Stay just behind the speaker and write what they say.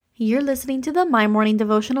You're listening to the My Morning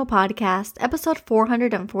Devotional Podcast, episode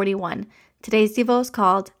 441. Today's devo is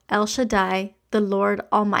called El Shaddai, the Lord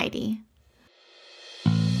Almighty.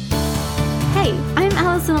 Hey, I'm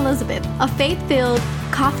Allison Elizabeth, a faith-filled,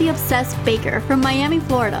 coffee-obsessed baker from Miami,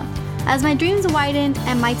 Florida. As my dreams widened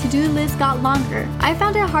and my to-do list got longer, I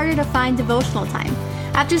found it harder to find devotional time.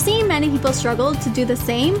 After seeing many people struggle to do the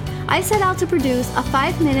same, I set out to produce a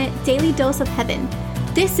 5-minute daily dose of heaven.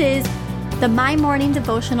 This is the My Morning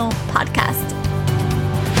Devotional Podcast.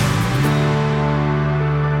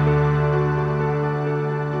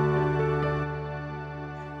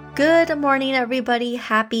 Good morning, everybody.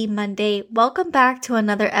 Happy Monday. Welcome back to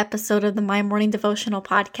another episode of the My Morning Devotional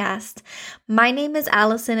Podcast. My name is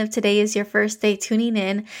Allison. If today is your first day tuning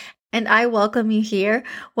in, and I welcome you here.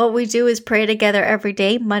 What we do is pray together every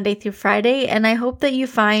day, Monday through Friday, and I hope that you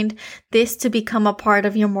find this to become a part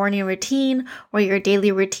of your morning routine or your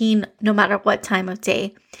daily routine, no matter what time of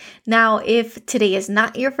day. Now, if today is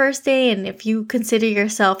not your first day, and if you consider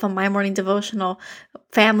yourself a My Morning Devotional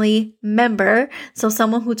family member, so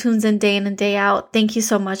someone who tunes in and day out, thank you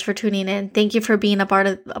so much for tuning in. Thank you for being a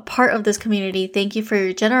part of this community. Thank you for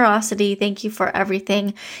your generosity. Thank you for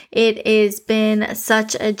everything. It has been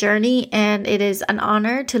such a journey, and it is an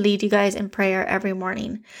honor to lead you guys in prayer every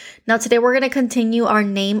morning. Now, today we're going to continue our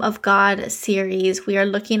Name of God series. We are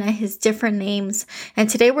looking at his different names, and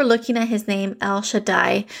today we're looking at his name El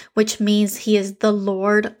Shaddai, which means he is the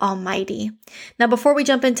Lord Almighty. Now, before we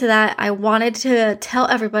jump into that, I wanted to tell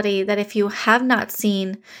everybody that if you have not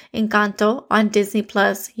seen Encanto on Disney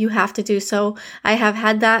Plus, you have to do so. I have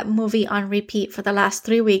had that movie on repeat for the last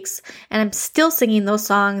 3 weeks, and I'm still singing those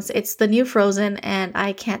songs. It's the new Frozen, and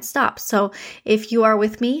I can't stop. So if you are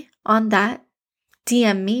with me on that,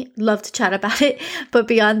 DM me. Love to chat about it. But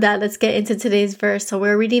beyond that, let's get into today's verse. So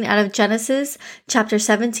we're reading out of Genesis chapter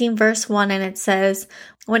 17, verse 1, and it says,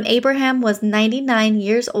 "When Abraham was 99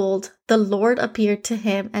 years old, the Lord appeared to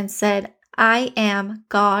him and said, I am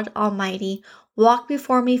God Almighty. Walk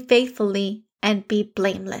before me faithfully and be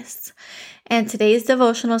blameless." And today's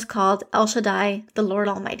devotional is called El Shaddai, the Lord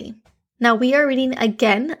Almighty. Now, we are reading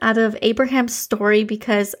again out of Abraham's story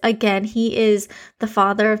because, again, he is the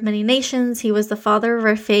father of many nations. He was the father of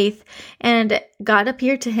our faith, and God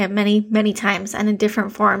appeared to him many, many times and in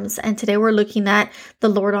different forms. And today we're looking at the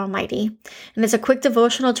Lord Almighty. And it's a quick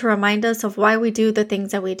devotional to remind us of why we do the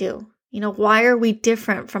things that we do. Why are we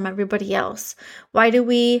different from everybody else? Why do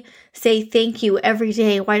we say thank you every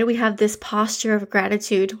day? Why do we have this posture of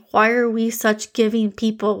gratitude? Why are we such giving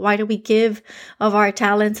people? Why do we give of our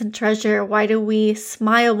talents and treasure? Why do we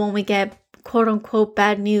smile when we get quote unquote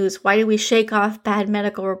bad news? Why do we shake off bad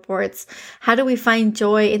medical reports? How do we find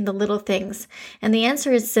joy in the little things? And the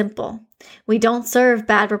answer is simple. We don't serve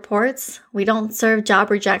bad reports. We don't serve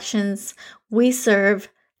job rejections. We serve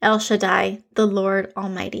El Shaddai, the Lord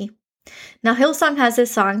Almighty. Now, Hillsong has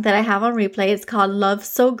this song that I have on replay. It's called Love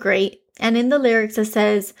So Great. And in the lyrics, it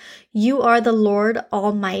says, "You are the Lord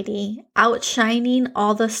Almighty, outshining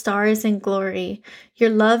all the stars in glory. Your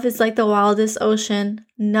love is like the wildest ocean.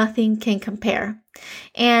 Nothing can compare."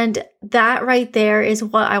 And that right there is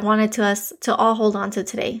what I wanted us to all hold on to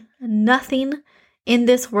today. Nothing in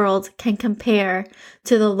this world can compare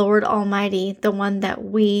to the Lord Almighty, the one that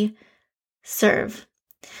we serve.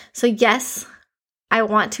 So yes, I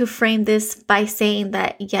want to frame this by saying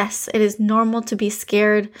that, yes, it is normal to be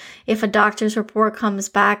scared if a doctor's report comes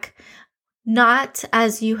back not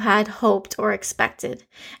as you had hoped or expected.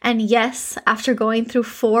 And yes, after going through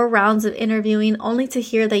 4 rounds of interviewing only to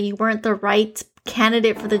hear that you weren't the right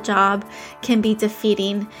candidate for the job can be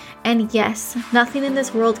defeating. And yes, nothing in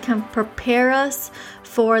this world can prepare us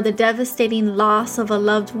for the devastating loss of a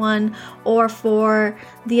loved one, or for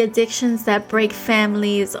the addictions that break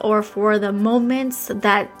families, or for the moments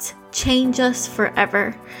that change us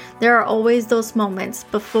forever. There are always those moments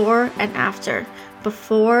before and after.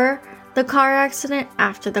 Before the car accident,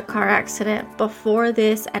 after the car accident, before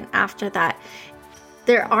this and after that.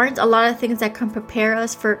 There aren't a lot of things that can prepare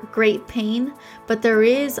us for great pain, but there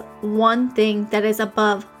is one thing that is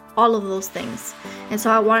above all of those things. And so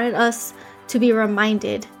I wanted us to be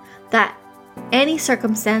reminded that any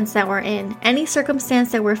circumstance that we're in, any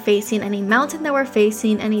circumstance that we're facing, any mountain that we're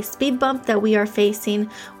facing, any speed bump that we are facing,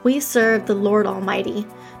 we serve the Lord Almighty,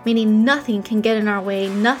 meaning nothing can get in our way,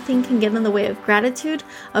 nothing can get in the way of gratitude,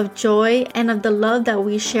 of joy, and of the love that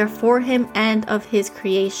we share for him and of his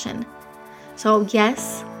creation. So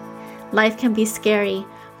yes, life can be scary,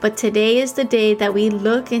 but today is the day that we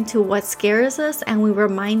look into what scares us and we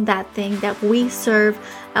remind that thing that we serve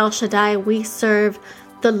El Shaddai, we serve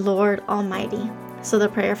the Lord Almighty. So the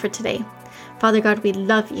prayer for today. Father God, we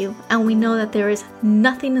love you, and we know that there is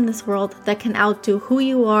nothing in this world that can outdo who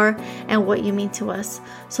you are and what you mean to us.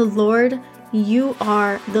 So Lord, you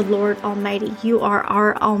are the Lord Almighty. You are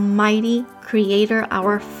our Almighty Creator,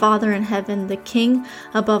 our Father in heaven, the King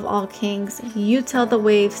above all kings. You tell the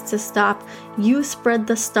waves to stop. You spread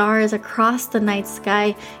the stars across the night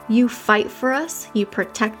sky. You fight for us. You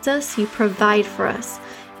protect us. You provide for us.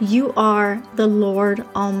 You are the Lord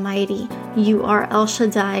Almighty. You are El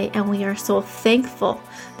Shaddai, and we are so thankful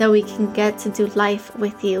that we can get to do life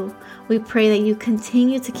with you. We pray that you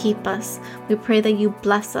continue to keep us. We pray that you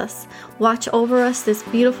bless us. Watch over us this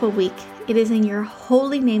beautiful week. It is in your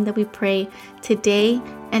holy name that we pray today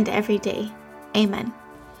and every day. Amen.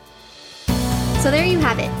 So there you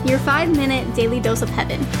have it, your 5-minute daily dose of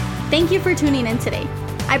heaven. Thank you for tuning in today.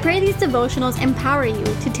 I pray these devotionals empower you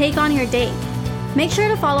to take on your day. Make sure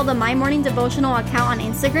to follow the My Morning Devotional account on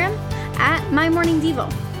Instagram at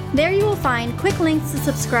MyMorningDevo. There you will find quick links to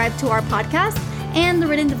subscribe to our podcast and the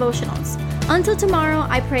written devotionals. Until tomorrow,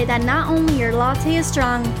 I pray that not only your latte is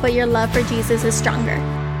strong, but your love for Jesus is stronger.